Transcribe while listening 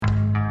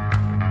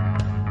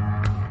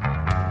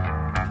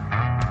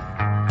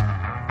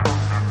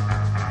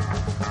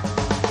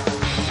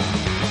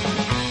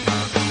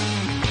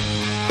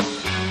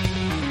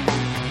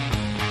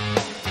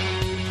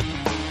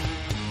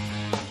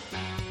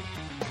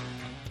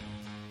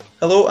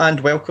Hello and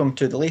welcome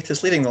to the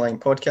latest Leading the Line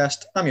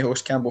podcast. I'm your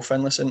host Campbell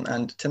Finlayson,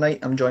 and tonight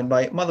I'm joined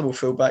by Motherwell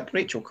fullback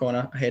Rachel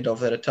Connor ahead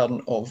of the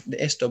return of the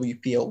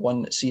SWPL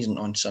 1 season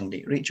on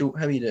Sunday. Rachel,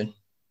 how are you doing?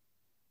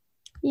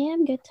 Yeah,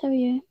 I'm good. How are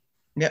you?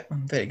 Yeah,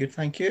 I'm very good,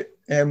 thank you.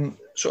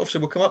 So obviously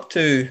we'll come up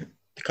to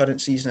the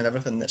current season and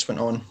everything that's went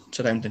on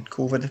surrounding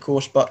COVID, of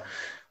course, but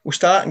we'll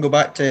start and go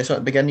back to sort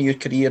of the beginning of your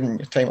career and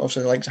your time,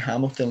 obviously the likes of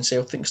Hamilton,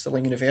 Celtic, and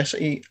Stirling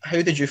University.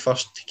 How did you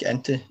first get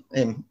into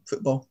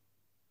football?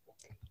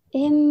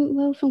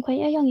 Well, from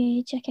quite a young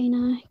age, I kind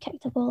of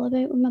kicked a ball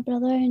about with my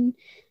brother and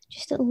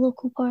just at the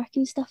local park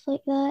and stuff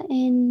like that.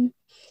 And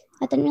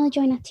I didn't really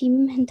join a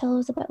team until I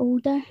was a bit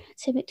older. I'd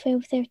say about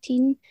 12,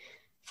 13.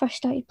 First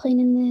started playing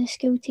in the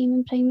school team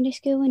in primary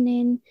school, and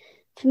then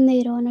from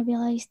there on, I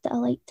realised that I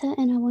liked it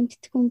and I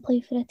wanted to go and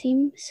play for a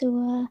team. So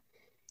I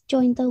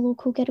joined the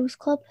local girls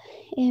club,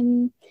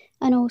 and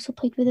I also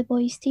played with the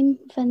boys team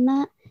within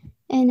that.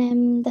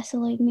 And this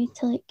allowed me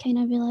to kind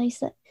of realise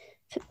that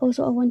football's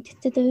what I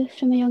wanted to do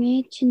from a young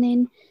age. And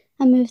then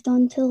I moved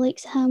on to the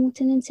likes of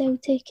Hamilton and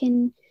Celtic.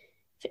 And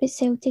at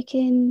Celtic,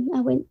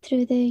 I went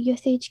through the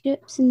youth age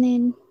groups and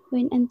then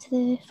went into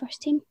the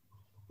first team.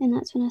 And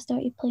that's when I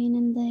started playing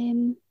in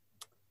the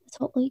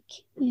top league.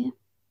 Yeah.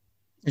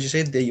 As you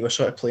said there, you were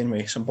sort of playing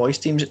with some boys'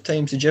 teams at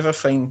times. Did you ever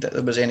find that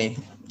there was any,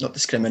 not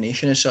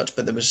discrimination as such,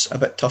 but there was a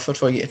bit tougher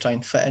for you to try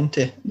and fit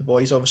into the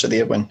boys, obviously,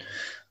 there when,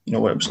 you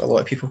know, it was, a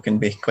lot of people can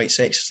be quite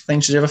sexist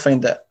things. Did you ever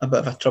find that a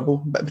bit of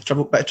trouble,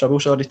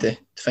 to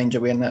find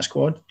your way in that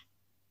squad?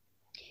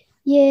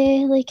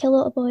 Yeah, like a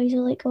lot of boys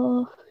are like,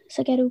 oh, it's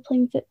a girl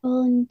playing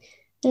football, and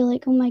they're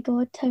like, oh my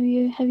god, how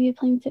you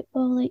playing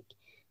football, like,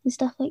 and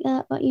stuff like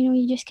that. But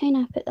you just kind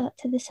of put that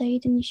to the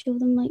side and you show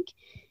them like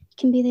you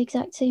can be the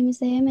exact same as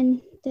them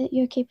and that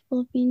you're capable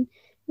of being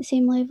the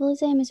same level as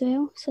them as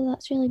well. So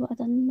that's really what I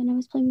done when I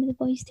was playing with the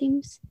boys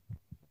teams.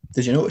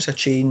 Did you notice a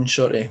change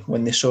sort of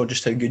when they saw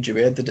just how good you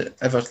were? Did it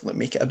ever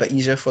make it a bit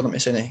easier for them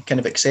to kind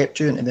of accept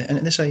you into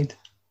the side?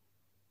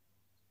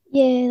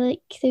 Yeah,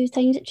 like there was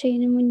times at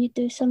training when you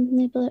do something,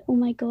 they'd be like, oh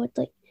my god,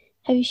 like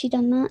how has she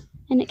done that?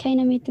 And it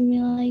kind of made them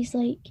realise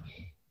like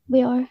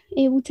we are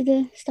able to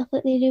do stuff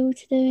that they're able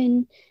to do,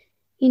 and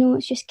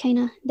it's just kind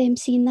of them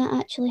seeing that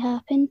actually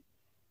happen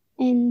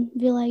and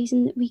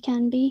realizing that we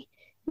can be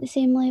at the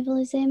same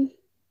level as them.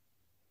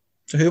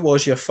 So who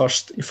was your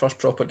first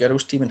proper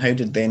girls team, and how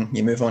did then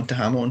you move on to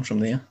Hamilton from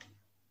there?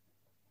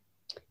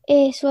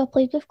 So I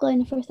played with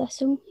Glenford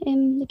Thistle,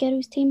 the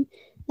girls team.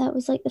 That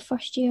was like the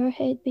first year it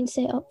had been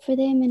set up for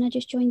them, and I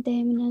just joined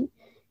them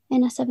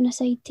in a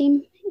seven-a-side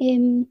team.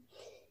 And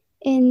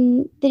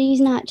the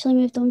reason I actually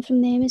moved on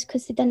from them is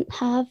because they didn't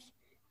have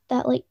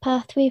that like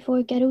pathway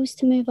for girls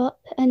to move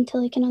up into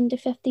like an under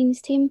 15s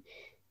team.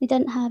 They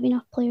didn't have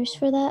enough players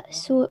for that,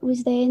 so it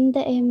was then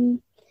that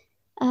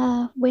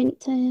I went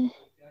to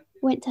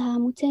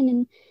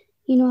Hamilton,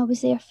 and I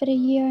was there for a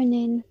year, and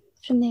then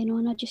from then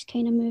on I just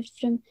kind of moved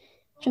from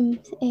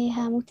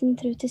Hamilton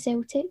through to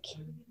Celtic.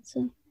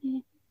 So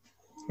yeah.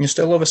 You're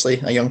still obviously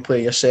a young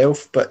player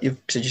yourself, but you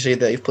say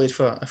that you've played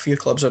for a few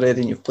clubs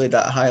already and you've played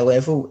at a high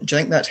level. Do you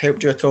think that's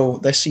helped you at all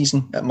this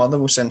season at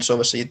Motherwell since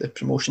obviously the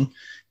promotion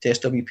to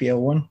SWPL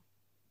 1?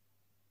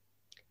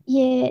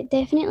 Yeah, it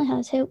definitely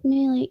has helped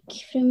me,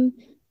 like from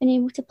being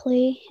able to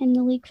play in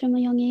the league from a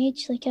young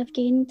age. Like I've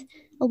gained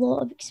a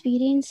lot of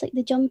experience. Like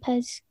the jump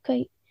is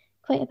quite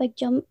a big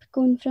jump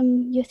going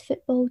from youth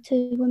football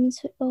to women's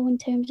football in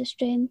terms of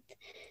strength,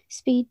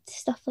 speed,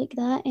 stuff like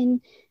that.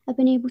 And I've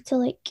been able to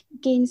like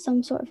gain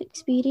some sort of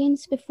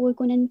experience before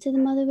going into the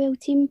Motherwell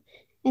team.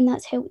 And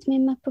that's helped me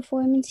in my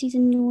performances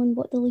and knowing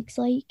what the league's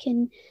like.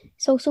 And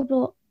it's also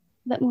brought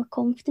a bit more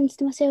confidence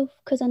to myself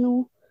because I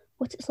know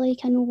what it's like,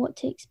 I know what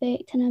to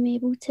expect, and I'm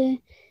able to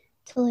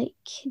like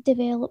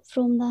develop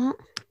from that.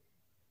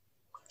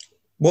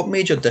 What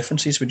major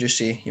differences would you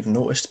say you've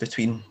noticed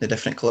between the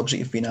different clubs that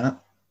you've been at?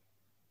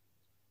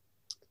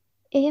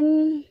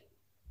 Um,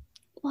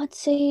 well, I'd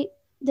say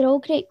they're all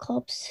great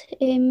clubs.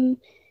 When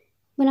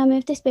I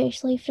moved,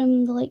 especially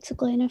from the likes of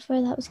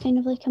Glenaffer, that was kind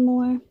of like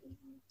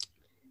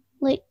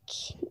like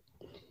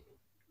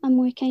a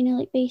more kind of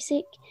like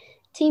basic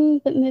team.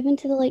 But moving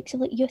to the likes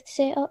of like youth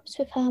setups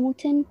with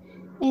Hamilton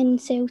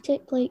and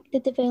Celtic, like the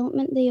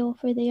development they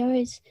offer there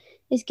is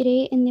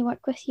great, and they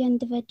work with you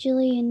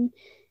individually and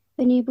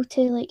been able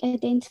to like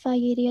identify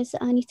areas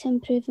that I need to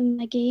improve in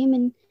my game,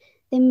 and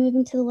then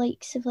moving to the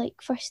likes of like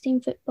first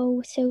team football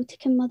with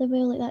Celtic and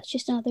Motherwell, like that's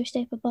just another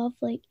step above.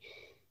 Like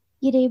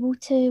you're able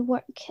to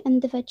work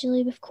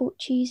individually with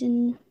coaches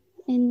and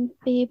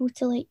be able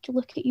to like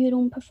look at your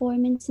own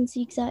performance and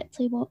see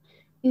exactly what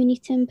you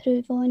need to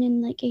improve on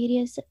in like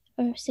areas that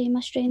are say my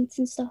strengths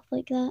and stuff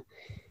like that.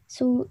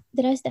 So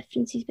there is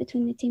differences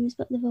between the teams,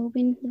 but they've all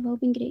been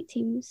great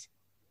teams.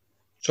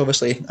 It's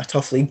obviously a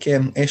tough league,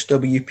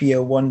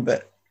 SWPL 1,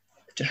 but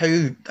how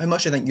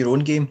much do you think your own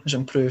game has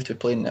improved with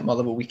playing at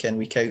Motherwell week in,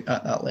 week out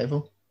at that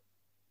level?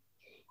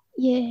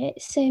 Yeah,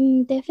 it's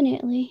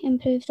definitely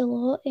improved a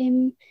lot.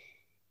 I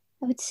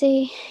would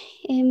say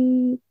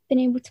being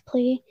able to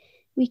play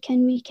week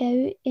in, week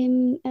out,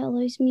 it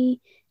allows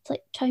me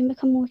like try and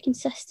become more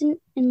consistent,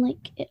 and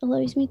like it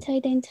allows me to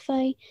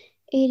identify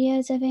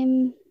areas of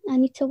I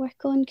need to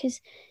work on,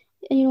 because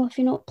if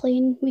you're not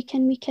playing week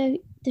in week out,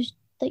 there's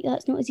like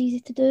that's not as easy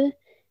to do.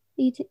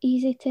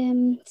 Easy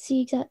to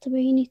see exactly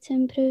where you need to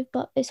improve,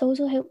 but it's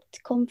also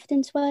helped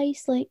confidence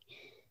wise. Like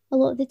a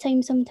lot of the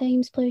time,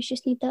 sometimes players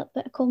just need that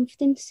bit of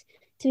confidence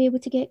to be able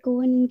to get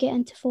going and get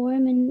into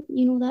form, and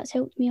that's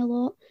helped me a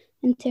lot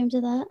in terms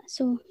of that.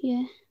 So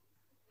yeah.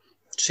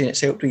 Saying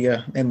it's helped with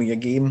your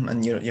game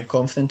and your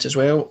confidence as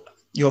well.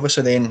 You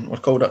obviously then were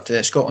called up to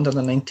the Scotland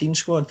under 19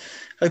 squad.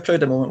 How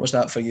proud a moment was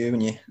that for you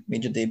when you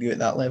made your debut at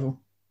that level?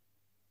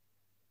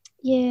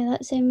 Yeah,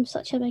 that's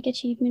such a big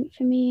achievement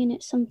for me, and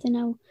it's something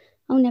I'll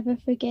never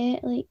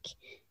forget. Like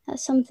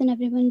that's something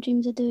everyone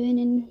dreams of doing,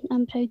 and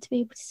I'm proud to be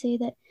able to say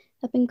that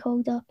I've been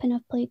called up and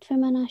I've played for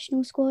my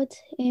national squad.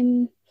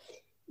 And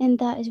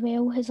that as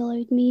well has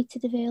allowed me to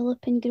develop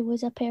and grow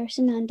as a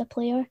person and a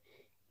player,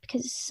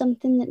 because it's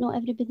something that not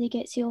everybody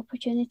gets the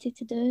opportunity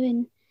to do,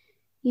 and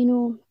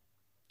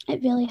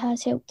it really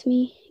has helped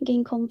me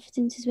gain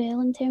confidence as well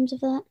in terms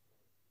of that.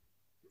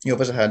 You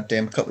obviously had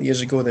a couple of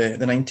years ago the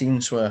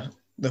 19s were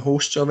the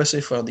hosts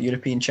obviously for the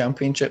European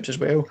Championships as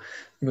well.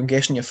 I'm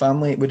guessing your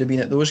family would have been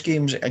at those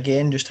games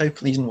again. Just how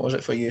pleasing was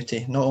it for you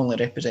to not only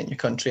represent your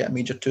country at a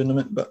major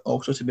tournament but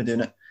also to be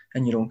doing it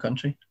in your own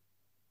country?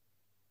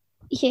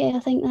 Yeah, I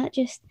think that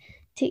just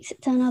takes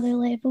it to another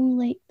level,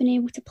 like being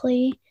able to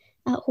play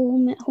at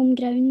home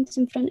grounds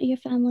in front of your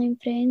family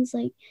and friends.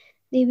 Like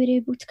they were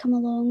able to come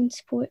along and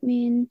support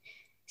me and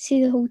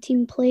see the whole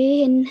team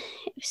play, and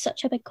it was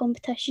such a big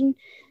competition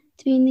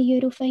to be in the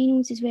Euro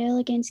finals as well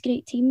against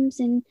great teams.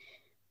 And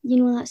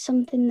that's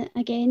something that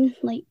again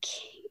like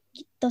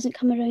doesn't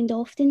come around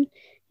often,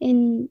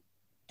 and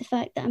the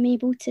fact that I'm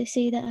able to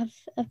say that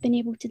I've been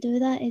able to do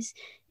that is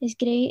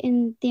great.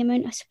 And the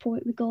amount of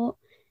support we got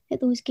at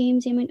those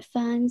games, the amount of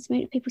fans, the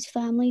amount of people's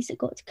families that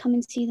got to come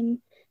and see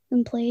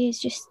them play is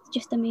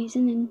just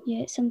amazing. And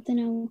yeah, it's something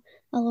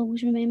I'll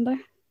always remember.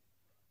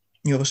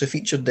 You obviously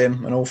featured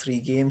them in all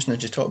three games, and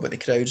as you talk about the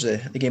crowds, the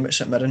game at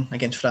St Mirren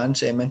against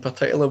France in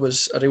particular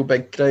was a real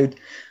big crowd.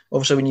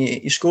 Obviously, when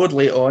you scored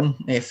late on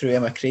through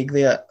Emma Craig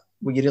there,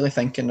 were you really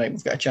thinking, right,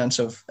 we've got a chance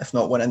of, if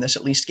not winning this,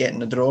 at least getting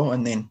the draw?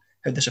 And then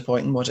how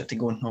disappointing was it to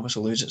go and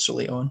obviously lose it so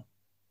late on?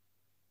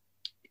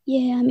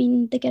 Yeah, I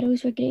mean, the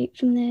girls were great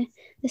from the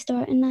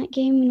start in that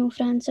game.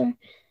 France are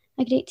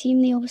a great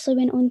team. They obviously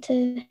went on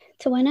to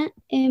win it,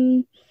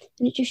 and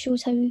it just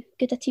shows how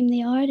good a team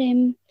they are.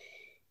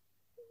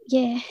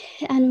 Yeah,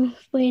 and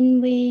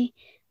when we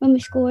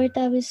scored,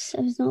 I was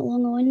not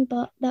long on,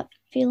 but that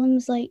feeling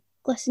was like,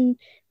 listen,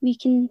 we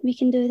can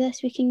do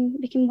this. We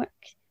can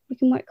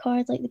work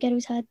hard like the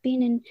girls had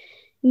been, and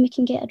we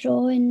can get a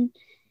draw. And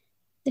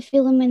the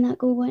feeling when that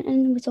goal went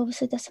in was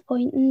obviously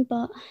disappointing,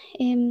 but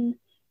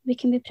we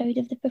can be proud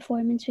of the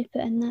performance we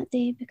put in that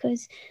day,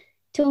 because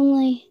to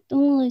only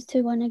lose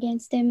 2-1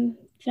 against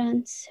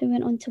France, who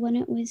went on to win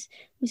it, was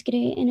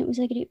great, and it was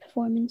a great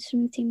performance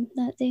from the team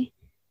that day.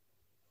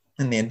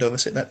 In the end,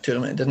 obviously, that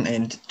tournament didn't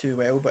end too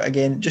well. But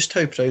again, just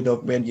how proud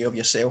were you of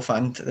yourself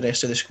and the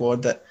rest of the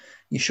squad that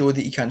you showed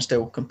that you can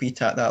still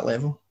compete at that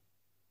level?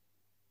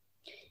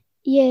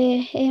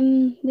 Yeah,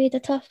 we had a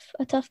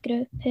tough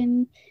group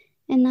in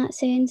that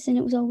sense, and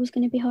it was always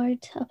going to be hard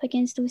up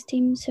against those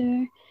teams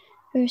who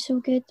are so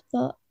good.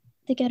 But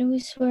the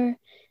girls were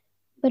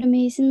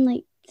amazing.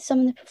 Like some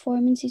of the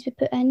performances we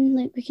put in,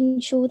 like we can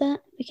show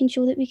that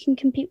we can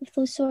compete with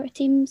those sort of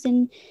teams,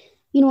 and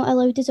it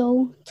allowed us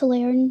all to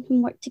learn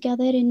and work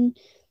together and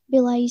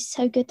realise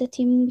how good a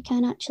team we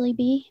can actually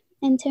be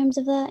in terms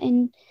of that,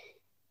 and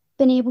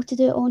being able to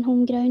do it on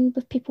home ground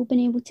with people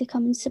being able to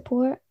come and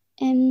support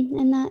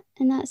in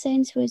that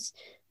sense was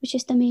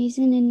just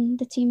amazing. And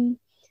the team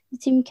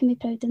can be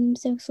proud of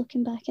themselves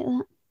looking back at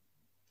that.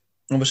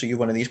 Obviously, you're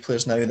one of these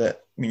players now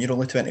that, I mean, you're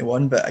only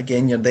 21, but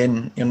again, you're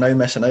now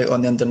missing out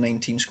on the under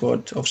 19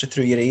 squad, obviously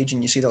through your age,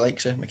 and you see the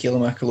likes of Michaela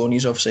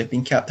McAloney's obviously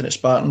been captain at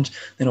Spartans,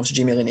 then obviously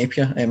Jamie Lee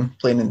Napier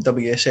playing in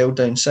WSL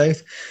down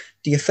south.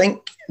 Do you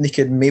think they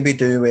could maybe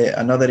do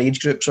another age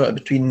group sort of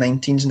between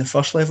 19s and the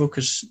first level?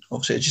 Because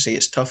obviously, as you say,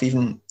 it's tough.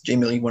 Even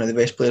Jamie Lee, one of the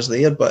best players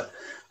there, but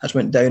has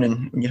went down,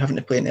 and when you're having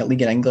to play in a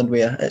league in England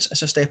where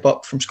it's a step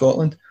up from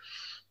Scotland,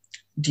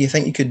 do you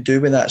think you could do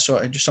with that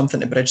sort of just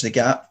something to bridge the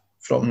gap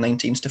from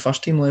 19s to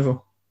first team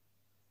level?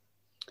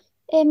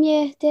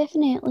 Yeah,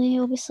 definitely.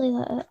 Obviously,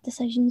 that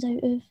decision's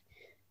out of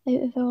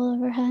all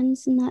of our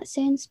hands in that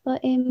sense,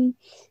 but it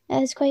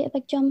is quite a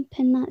big jump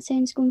in that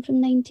sense, going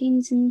from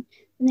 19s, and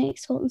the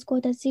next Scotland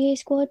squad is the A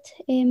squad.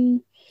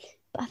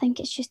 But I think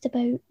it's just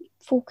about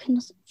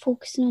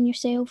focusing on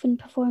yourself and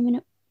performing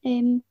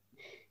at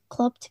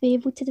club to be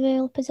able to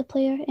develop as a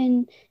player.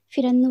 And if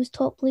you're in those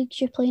top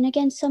leagues, you're playing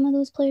against some of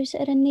those players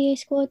that are in the A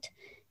squad,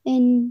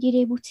 and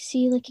you're able to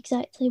see like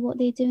exactly what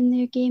they do in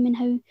their game and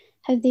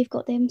how they've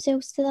got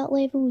themselves to that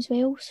level as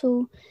well.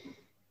 So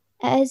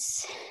there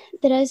is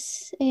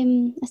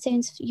a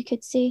sense you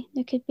could say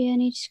there could be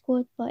an age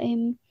squad, but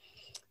in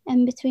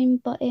between,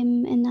 but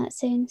in that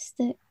sense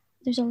that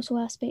there's also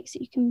aspects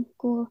that you can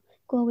go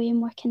go away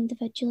and work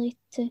individually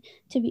to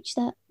reach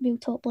that real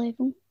top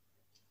level.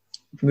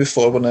 Move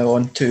forward now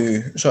on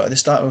to sort of the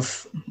start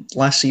of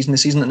last season, the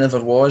season that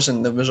never was,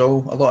 and there was a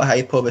lot of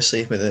hype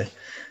obviously with the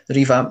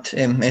revamped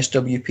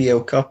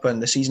SWPL Cup,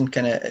 and the season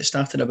it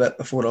started a bit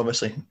before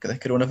obviously the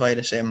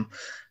coronavirus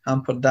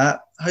hampered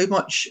that. How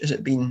much has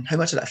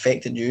it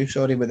affected you,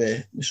 with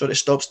the sort of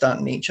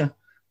stop-start nature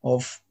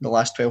of the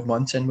last 12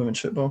 months in women's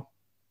football?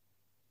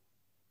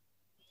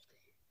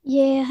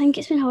 Yeah, I think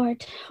it's been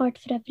hard for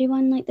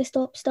everyone, like the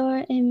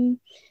stop-start.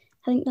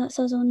 I think that's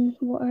us on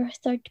our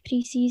third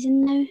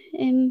pre-season now,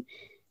 in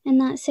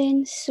that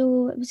sense.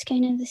 So it was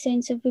kind of the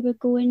sense of we were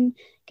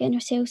getting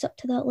ourselves up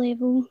to that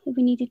level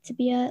we needed to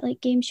be at,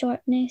 like game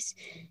sharpness,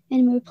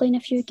 and we were playing a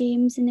few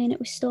games and then it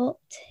was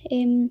stopped,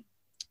 and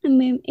we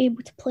weren't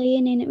able to play,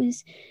 and then it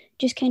was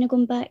just kind of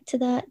going back to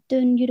that,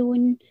 doing your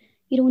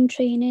own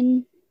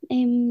training,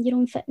 your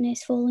own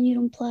fitness, following your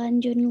own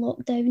plan during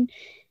lockdown,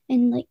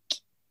 and like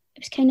it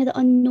was kind of the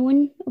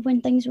unknown of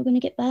when things were going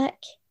to get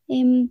back.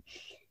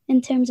 In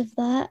terms of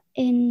that,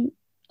 and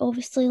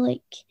obviously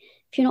like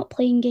if you're not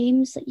playing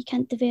games, like you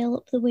can't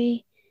develop the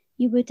way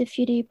you would if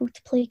you're able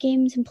to play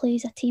games and play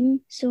as a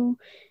team. So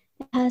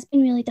it has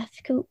been really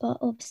difficult, but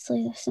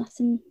obviously there's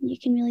nothing you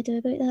can really do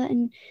about that,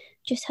 and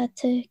just had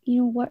to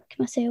work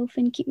myself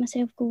and keep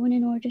myself going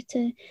in order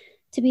to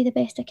be the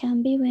best I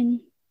can be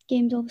when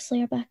games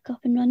obviously are back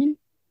up and running.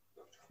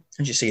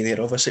 As you say there,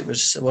 obviously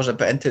it was a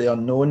bit into the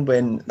unknown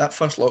when that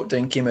first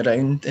lockdown came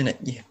around, and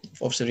you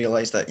obviously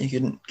realised that you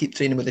couldn't keep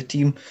training with the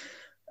team.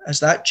 Has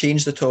that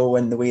changed at all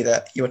in the way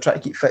that you were trying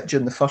to keep fit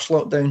during the first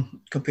lockdown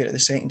compared to the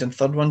second and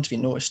third ones? Have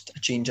you noticed a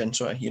change in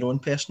sort of your own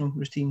personal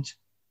routines?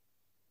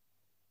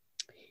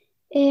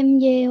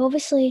 Yeah,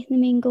 obviously the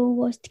main goal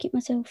was to keep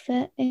myself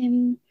fit,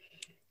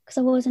 because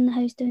I was in the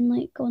house doing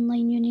like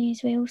online uni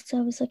as well, so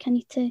I was like, I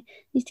need to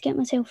get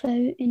myself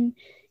out and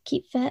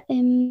keep fit.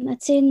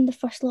 I'd say in the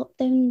first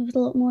lockdown there was a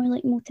lot more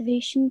like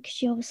motivation,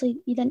 because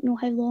you didn't know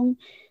how long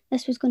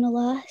this was going to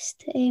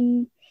last.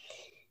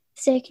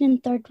 Second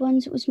and third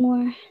ones, it was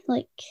more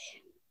like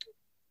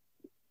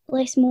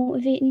less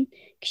motivating,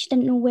 because you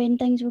didn't know when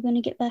things were going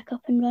to get back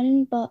up and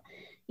running, but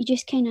you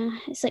just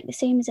it's like the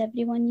same as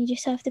everyone, you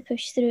just have to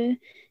push through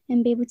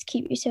and be able to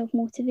keep yourself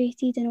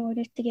motivated in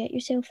order to get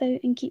yourself out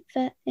and keep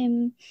fit,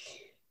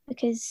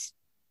 because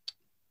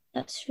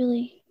that's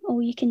really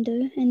all you can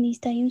do in these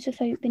times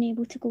without being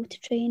able to go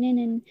to training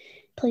and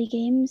play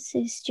games,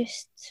 is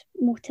just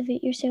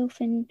motivate yourself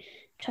and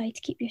try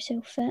to keep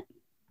yourself fit.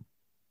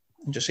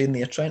 Just saying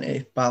you're trying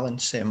to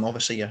balance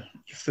obviously your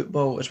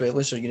football as well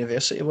as your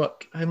university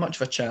work. How much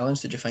of a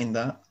challenge did you find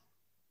that?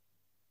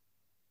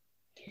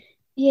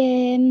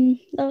 Yeah,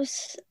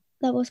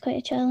 that was quite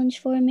a challenge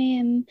for me.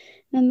 I'm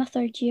in my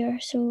third year,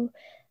 so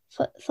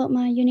thought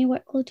my uni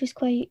workload was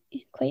quite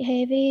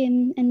heavy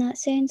in that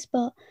sense.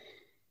 But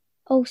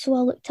also, I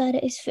looked at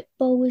it as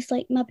football was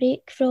like my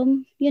break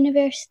from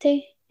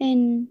university,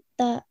 in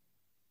that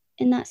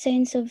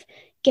sense of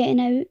getting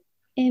out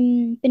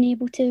and being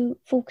able to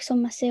focus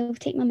on myself,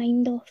 take my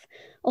mind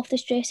off the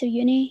stress of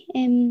uni,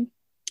 and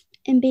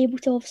be able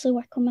to obviously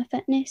work on my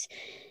fitness,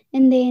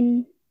 and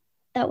then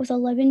that was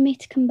allowing me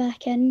to come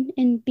back in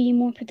and be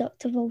more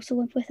productive also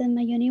within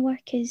my uni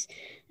work, as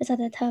I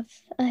did have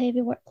a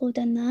heavy workload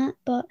in that.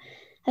 But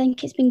I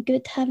think it's been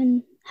good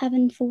having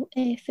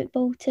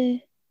football to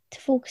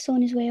focus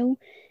on as well.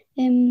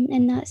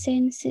 In that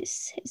sense,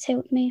 it's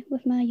helped me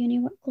with my uni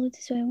workload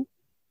as well.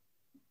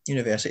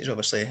 University is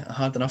obviously a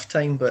hard enough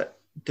time, but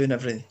doing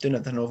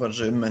everything over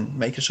Zoom and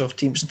Microsoft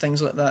Teams and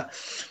things like that,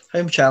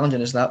 how challenging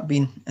has that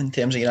been in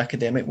terms of your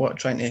academic work,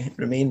 trying to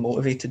remain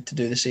motivated to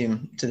do the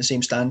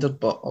same standard,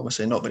 but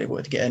obviously not being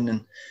able to get in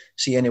and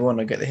see anyone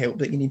or get the help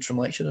that you need from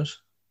lecturers?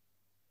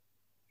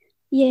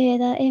 Yeah,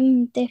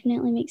 that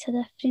definitely makes a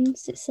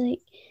difference. It's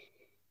like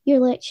your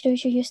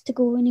lecturers, you're used to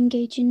going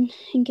engaging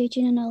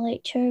in a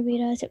lecture,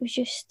 whereas it was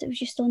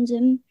just on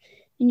Zoom,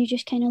 and you're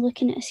just kind of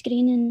looking at a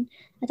screen. And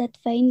I did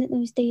find that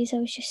those days I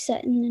was just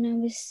sitting and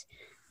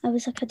I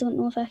was like, I don't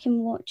know if I can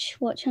watch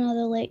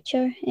another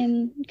lecture,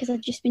 because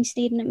I'd just been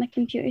staring at my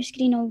computer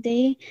screen all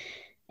day,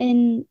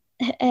 and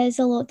it is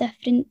a lot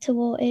different to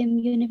what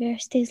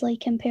university is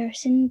like in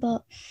person.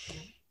 But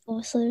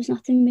obviously there was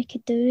nothing we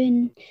could do,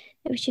 and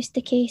it was just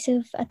a case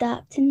of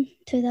adapting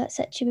to that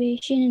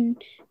situation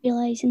and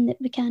realising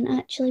that we can't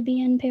actually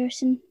be in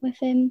person with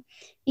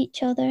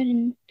each other,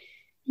 and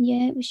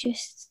yeah, it was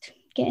just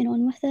getting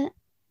on with it.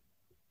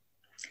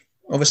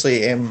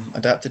 Obviously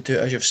adapted to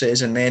it, as you've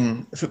said, and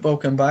then the football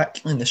came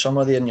back in the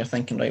summer there, and you're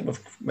thinking, right,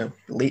 we've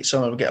late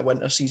summer, we'll get a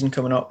winter season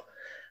coming up,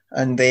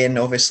 and then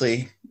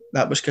obviously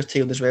that was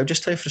curtailed as well.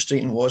 Just how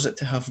frustrating was it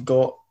to have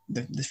got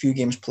the few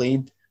games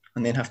played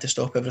and then have to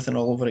stop everything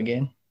all over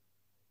again?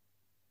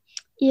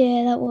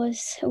 Yeah, it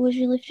was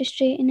really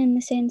frustrating, in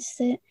the sense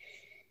that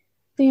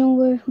we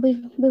were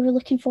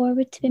looking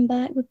forward to being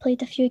back. We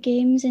played a few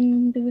games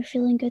and we were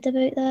feeling good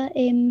about that.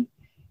 And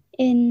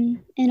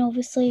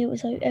obviously it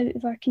was out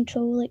of our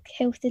control. Like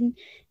health and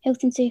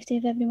safety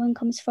of everyone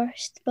comes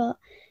first. But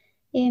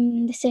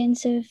the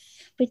sense of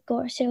we'd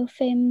got ourselves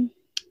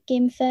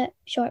game fit,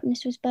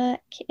 sharpness was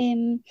back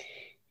in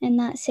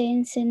that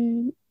sense,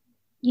 and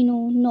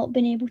not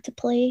being able to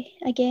play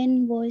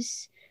again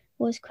was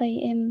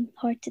quite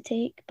hard to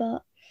take,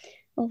 but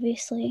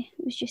obviously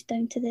it was just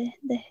down to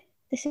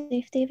the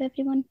safety of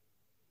everyone.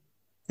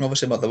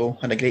 Obviously, Motherwell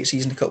had a great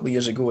season a couple of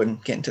years ago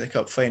and getting to the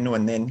cup final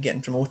and then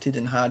getting promoted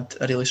and had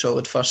a really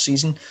solid first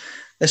season.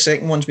 The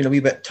second one's been a wee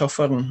bit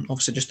tougher and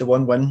obviously just the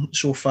one win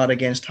so far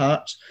against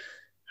Hearts.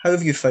 How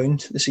have you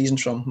found the season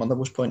from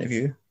Motherwell's point of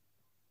view?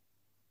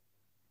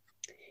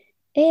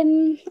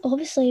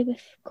 Obviously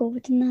with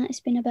COVID and that, it's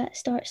been a bit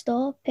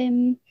start-stop.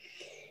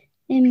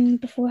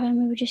 Beforehand,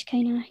 we were just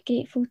kind of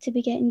grateful to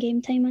be getting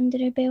game time under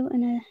our belt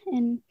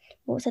in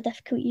what was a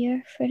difficult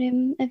year for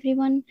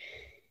everyone.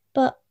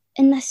 But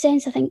in this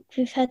sense, I think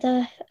we've had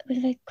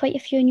quite a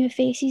few new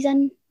faces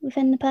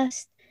within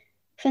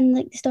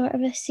like the start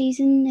of this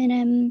season,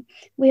 and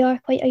we are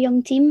quite a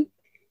young team.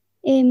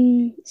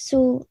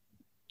 So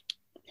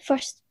the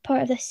first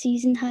part of this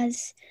season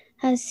has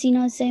seen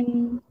us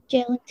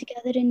gelling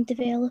together and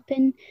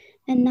developing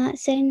in that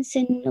sense.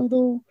 And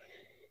although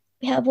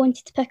we have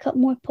wanted to pick up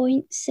more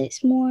points,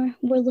 it's more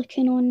we're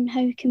looking on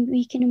how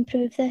we can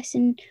improve this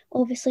and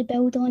obviously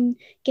build on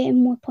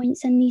getting more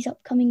points in these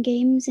upcoming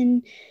games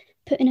and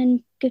putting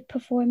in good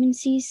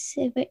performances,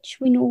 which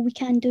we know we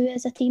can do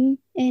as a team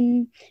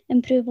and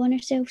improve on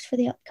ourselves for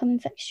the upcoming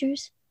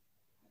fixtures.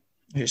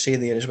 As you say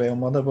there as well,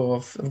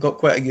 Motherwell have got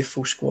quite a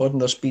youthful squad and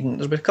there's been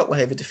a couple of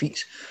heavy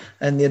defeats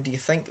in there. Do you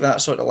think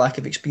that sort of lack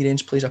of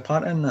experience plays a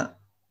part in that?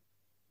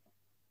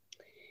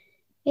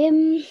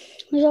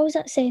 There's always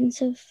that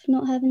sense of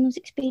not having those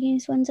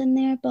experienced ones in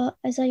there, but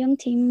as a young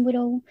team, we're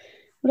all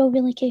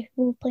really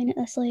capable of playing at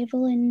this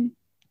level, and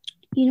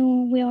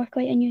we are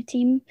quite a new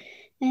team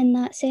in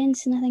that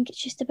sense, and I think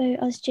it's just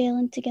about us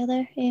gelling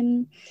together,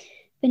 being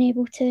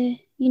able to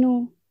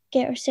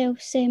get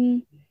ourselves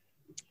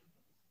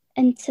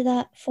into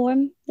that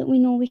form that we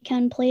know we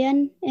can play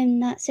in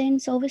that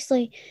sense.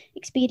 Obviously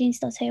experience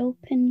does help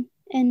in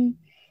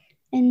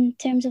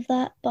terms of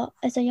that, but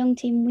as a young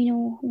team we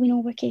know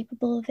we're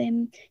capable of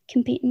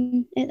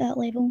competing at that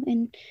level,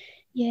 and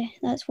yeah,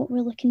 that's what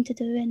we're looking to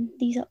do in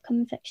these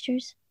upcoming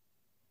fixtures.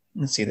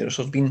 Let's see, there's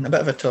been a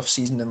bit of a tough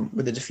season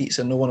with the defeats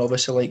and no one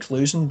obviously likes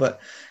losing, but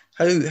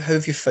how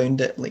have you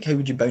found it? Like, how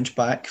would you bounce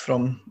back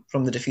from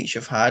the defeats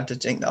you've had? Do you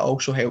think that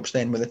also helps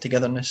then with the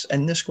togetherness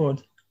in the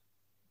squad?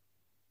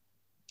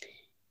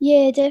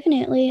 Yeah,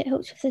 definitely. It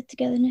helps with the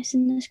togetherness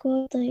in the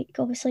squad. Like,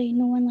 obviously,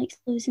 no one likes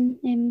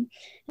losing.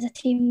 As a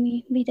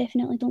team, we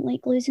definitely don't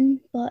like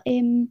losing, but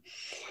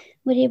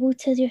we're able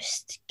to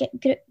just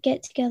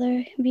get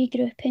together,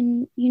 regroup,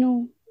 and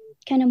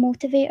kind of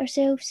motivate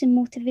ourselves and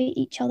motivate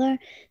each other,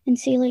 and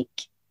say like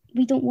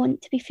we don't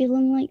want to be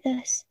feeling like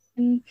this.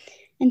 In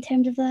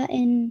terms of that,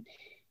 and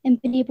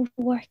being able to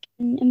work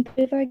and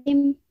improve our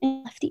game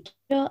and lift each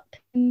other up,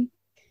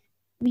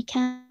 we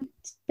can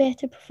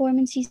better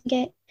performances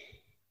and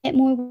get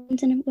more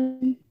wins and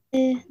win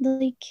the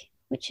league,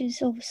 which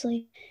is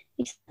obviously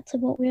exactly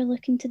what we're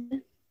looking to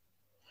do.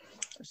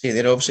 See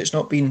there, obviously it's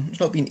not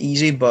been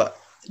easy, but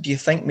do you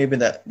think maybe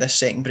that this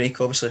second break,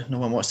 obviously no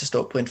one wants to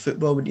stop playing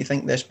football, but do you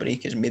think this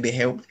break has maybe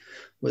helped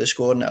with the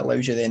score and it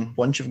allows you then,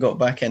 once you've got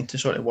back in, to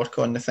sort of work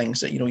on the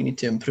things that you need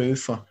to improve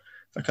for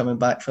coming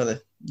back for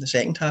the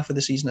second half of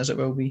the season, as it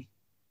will be?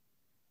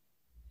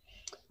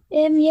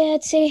 Yeah,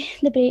 I'd say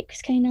the break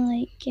was kind of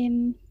like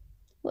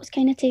what's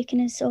kind of taken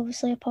us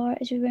obviously apart,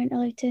 as we weren't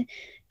allowed to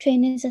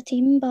train as a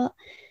team, but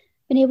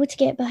being able to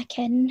get back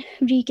in,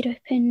 regroup,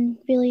 and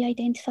really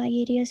identify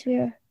areas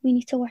where we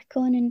need to work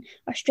on and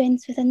our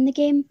strengths within the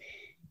game.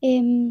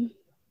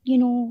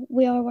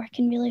 We are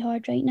working really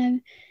hard right now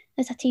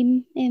as a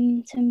team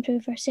to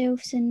improve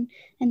ourselves in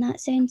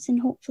that sense,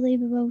 and hopefully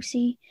we will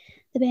see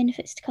the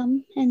benefits to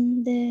come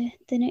in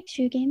the next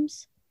few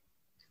games.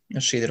 I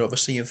see that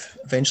obviously you've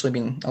eventually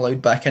been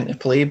allowed back into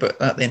play, but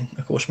that then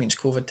of course means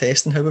COVID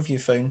testing. How have you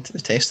found the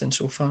testing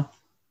so far?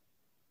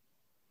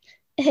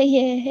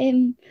 Yeah,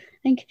 I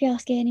think if you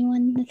ask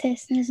anyone, the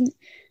testing isn't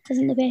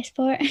the best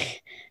part,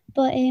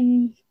 but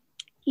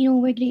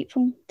we're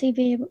grateful to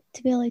be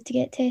allowed to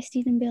get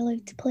tested and be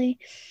allowed to play.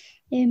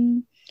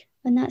 In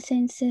that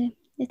sense, the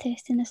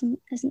testing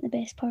isn't the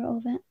best part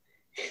of it.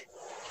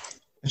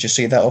 As you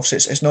say that,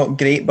 obviously it's not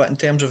great, but in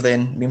terms of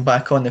then being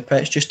back on the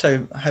pitch, just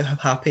how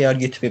happy are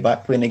you to be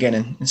back playing again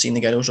and seeing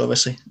the girls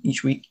obviously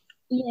each week?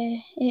 Yeah,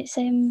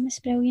 it's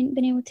brilliant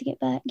being able to get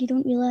back. You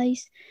don't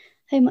realise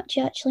how much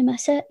you actually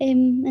miss it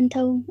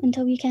until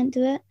you can't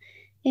do it.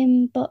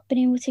 But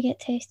being able to get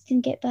tested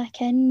and get back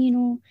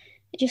in,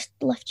 it just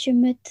lifts your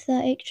mood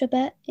that extra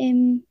bit.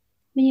 When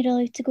you're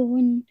allowed to go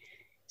and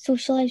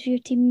socialise with your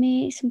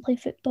teammates and play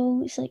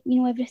football, it's like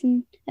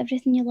everything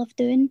you love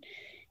doing.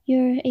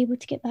 You're able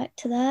to get back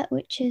to that,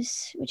 which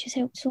has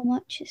helped so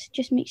much. It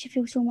just makes you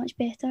feel so much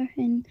better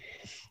in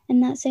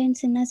that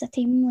sense. And as a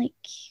team, like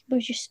we're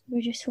just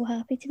so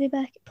happy to be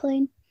back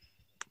playing.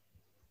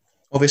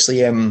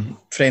 Obviously,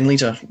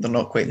 friendlies they're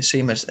not quite the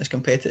same as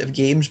competitive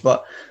games,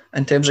 but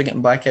in terms of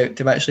getting back out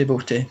to actually be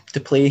able to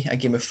play a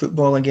game of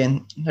football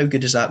again, how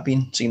good has that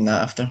been, seeing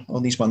that after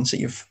all these months that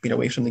you've been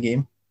away from the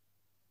game?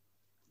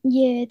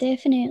 Yeah,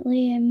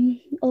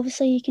 definitely.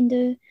 Obviously, you can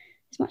do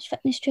as much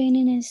fitness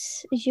training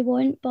as you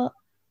want, but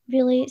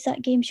really, it's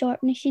that game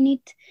sharpness you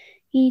need.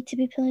 You need to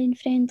be playing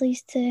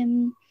friendlies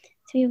to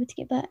be able to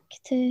get back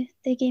to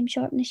the game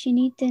sharpness you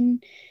need,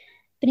 and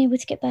being able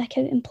to get back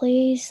out and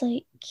play is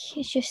like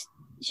it's just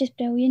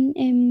brilliant.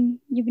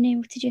 You've been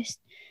able to just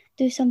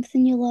do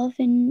something you love,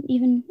 and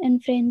even in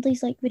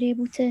friendlies, like we're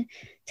able to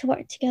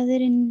work together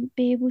and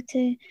be able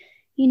to,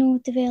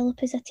 develop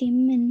as a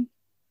team,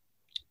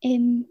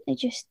 and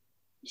it's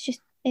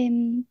just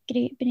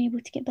great being able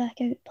to get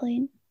back out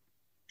playing.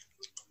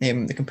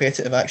 The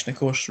competitive action, of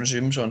course,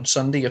 resumes on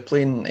Sunday. You're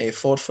playing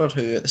Forfar,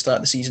 who at the start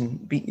of the season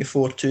beat you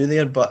 4-2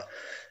 there. But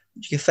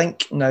do you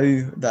think now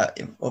that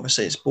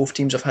obviously it's both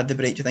teams have had the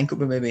break, do you think it'll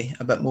be maybe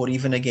a bit more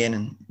even again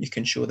and you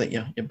can show that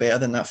you're better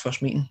than that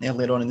first meeting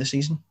earlier on in the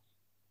season?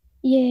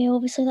 Yeah,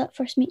 obviously that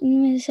first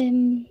meeting was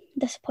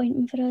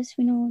disappointing for us.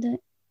 We know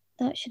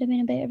that should have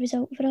been a better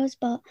result for us,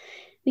 but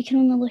we can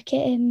only look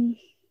at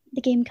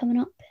the game coming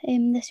up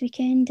this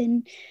weekend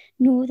and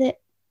know that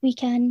we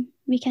can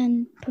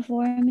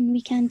perform and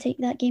we can take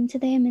that game to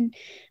them, and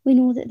we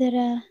know that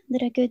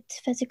they're a good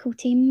physical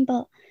team,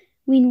 but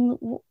we know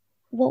that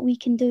what we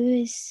can do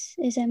is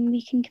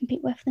we can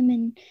compete with them,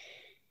 and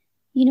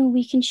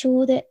we can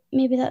show that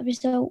maybe that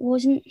result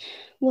wasn't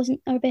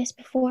our best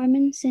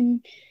performance,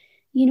 and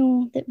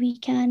that we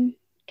can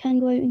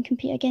go out and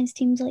compete against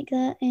teams like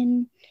that,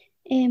 and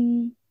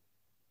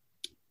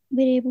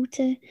we're able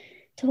to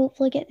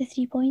hopefully get the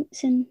 3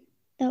 points, and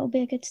that will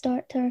be a good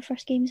start to our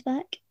first games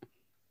back.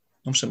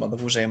 Obviously,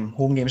 Motherwell's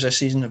home games this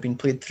season have been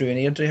played through an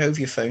Airdrie. How have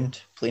you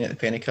found playing at the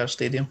Pennycar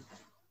Stadium?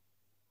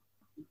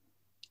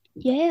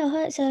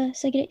 Yeah, it's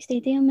a great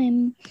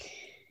stadium.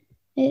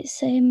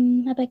 It's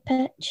a big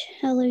pitch.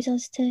 It allows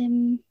us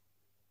to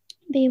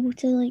be able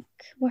to like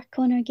work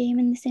on our game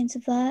in the sense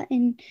of that,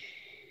 and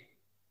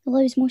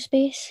allows more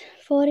space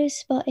for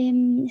us. But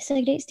it's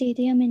a great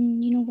stadium,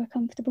 and we're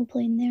comfortable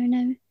playing there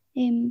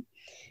now.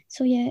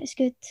 So yeah, it's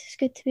good. It's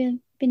good to be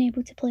being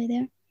able to play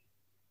there.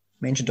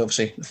 Mentioned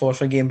obviously the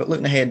Forfar game, but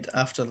looking ahead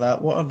after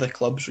that, what are the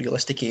club's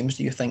realistic aims,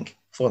 do you think,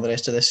 for the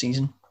rest of this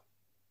season?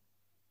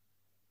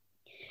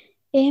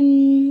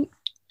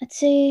 I'd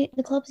say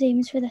the club's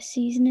aims for this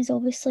season is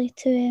obviously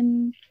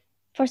to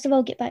first of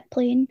all get back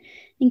playing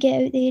and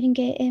get out there and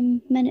get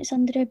minutes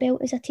under our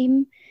belt as a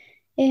team.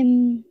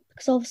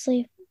 Because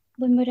obviously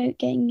when we're out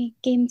getting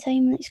game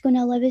time, it's going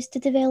to allow us to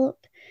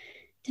develop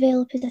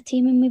as a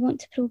team, and we want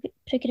to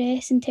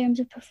progress in terms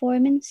of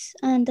performance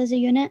and as a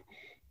unit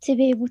to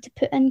be able to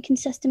put in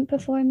consistent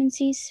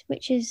performances,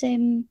 which is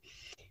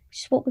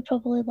what we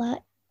probably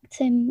lacked at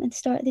the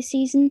start of the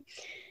season.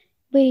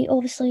 We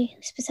obviously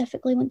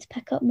specifically want to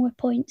pick up more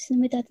points than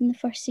we did in the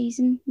first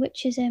season,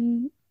 which is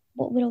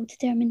what we're all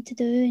determined to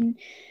do. And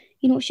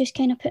it's just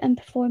kind of put in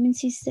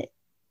performances that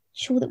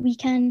show that we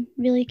can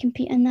really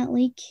compete in that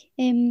league.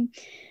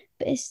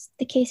 But it's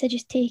the case of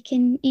just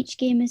taking each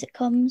game as it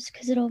comes,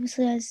 because it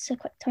obviously has a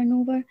quick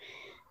turnover.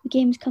 The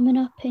game's coming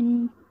up,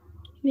 and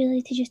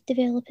really to just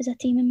develop as a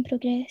team and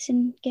progress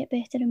and get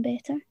better and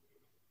better.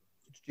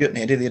 Stuart and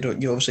Eddie,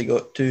 you obviously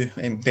got two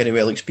very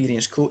well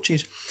experienced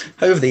coaches.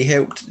 How have they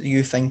helped,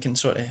 you think, in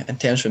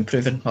terms of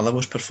improving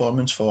Motherwell's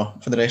performance for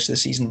the rest of the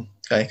season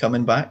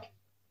coming back?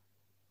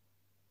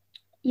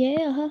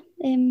 Yeah,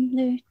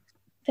 they're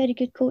very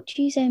good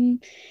coaches. They're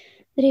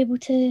able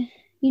to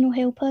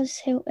help us,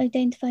 help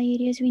identify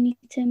areas we need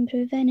to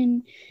improve in,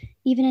 and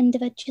even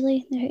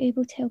individually they're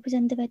able to help us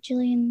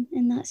individually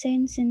in that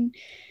sense. And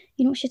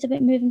it's just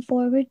about moving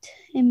forward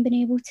and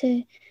being able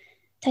to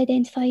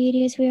identify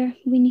areas where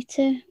we need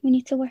to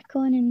work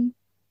on,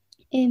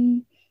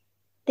 and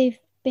they've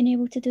been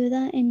able to do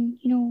that, and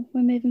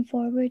we're moving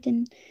forward,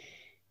 and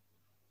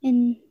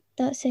in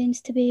that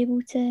sense to be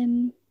able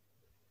to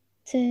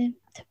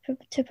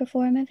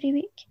perform every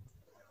week.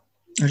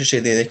 As you say,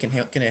 they can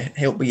help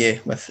you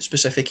with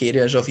specific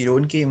areas of your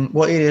own game.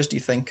 What areas do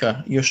you think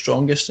are your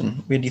strongest,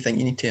 and where do you think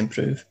you need to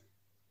improve?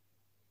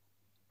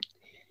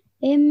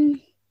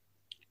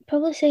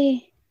 Probably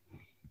say,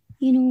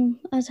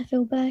 as a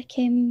fullback,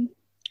 I'd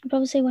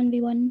probably say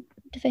 1v1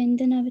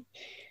 defending.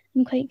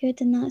 I'm quite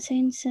good in that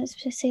sense. Let's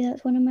just say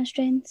that's one of my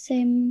strengths.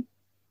 And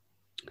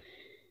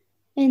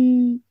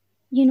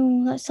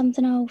that's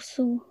something I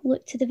also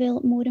look to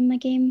develop more in my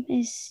game,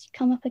 is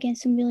come up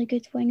against some really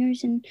good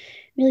wingers and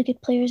really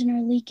good players in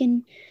our league,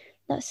 and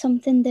that's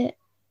something that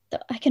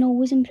I can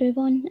always improve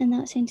on in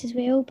that sense as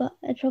well. But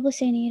I'd probably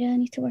say an area I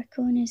need to work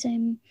on is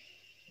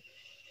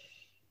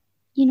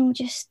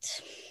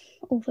just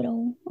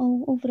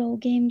overall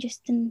game,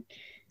 just in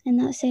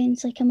that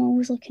sense. Like, I'm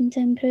always looking to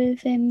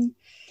improve.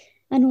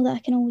 I know that I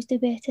can always do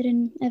better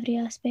in every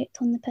aspect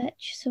on the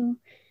pitch. So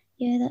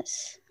yeah,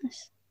 that's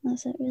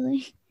it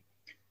really.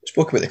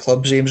 Spoke about the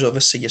club's aims,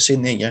 obviously. You're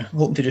saying that you're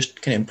hoping to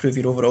just kind of improve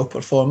your overall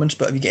performance,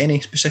 but have you got any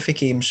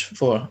specific aims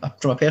from a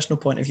personal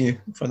point of view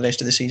for the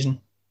rest of the season?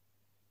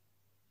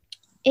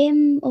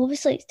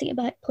 Obviously it's to get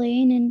back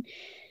playing, and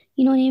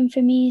an aim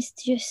for me is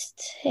to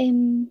just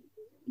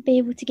be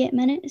able to get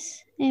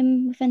minutes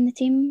within the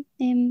team.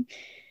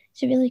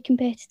 It's a really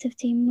competitive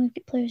team. We've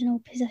got players in all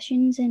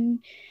positions,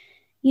 and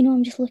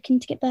I'm just looking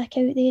to get back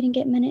out there and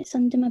get minutes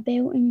under my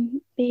belt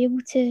and be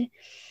able to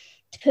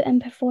put in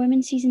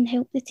performances and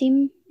help the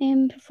team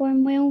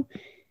perform well.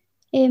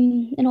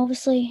 And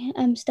obviously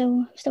I'm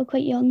still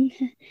quite young,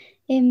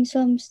 so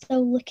I'm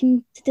still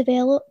looking to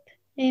develop.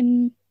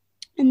 In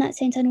that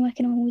sense, I know I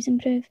can always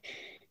improve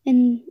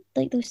in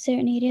like those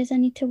certain areas I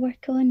need to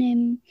work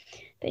on.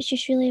 But it's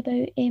just really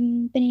about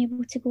being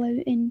able to go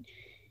out and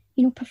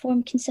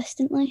perform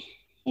consistently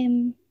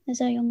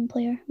as a young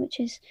player, which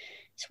is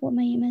what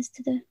my aim is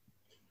to do.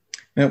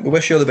 Well, we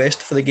wish you all the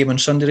best for the game on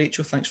Sunday,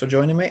 Rachel. Thanks for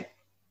joining, mate.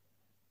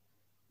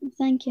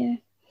 Thank you.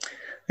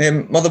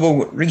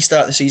 Motherwell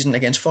restart the season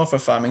against Forfar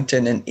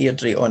Farmington in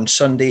Airdrie on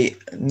Sunday.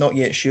 Not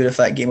yet sure if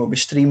that game will be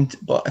streamed,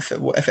 but if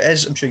it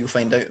is, I'm sure you'll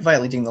find out via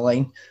Leading the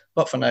Line.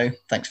 But for now,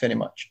 thanks very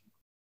much.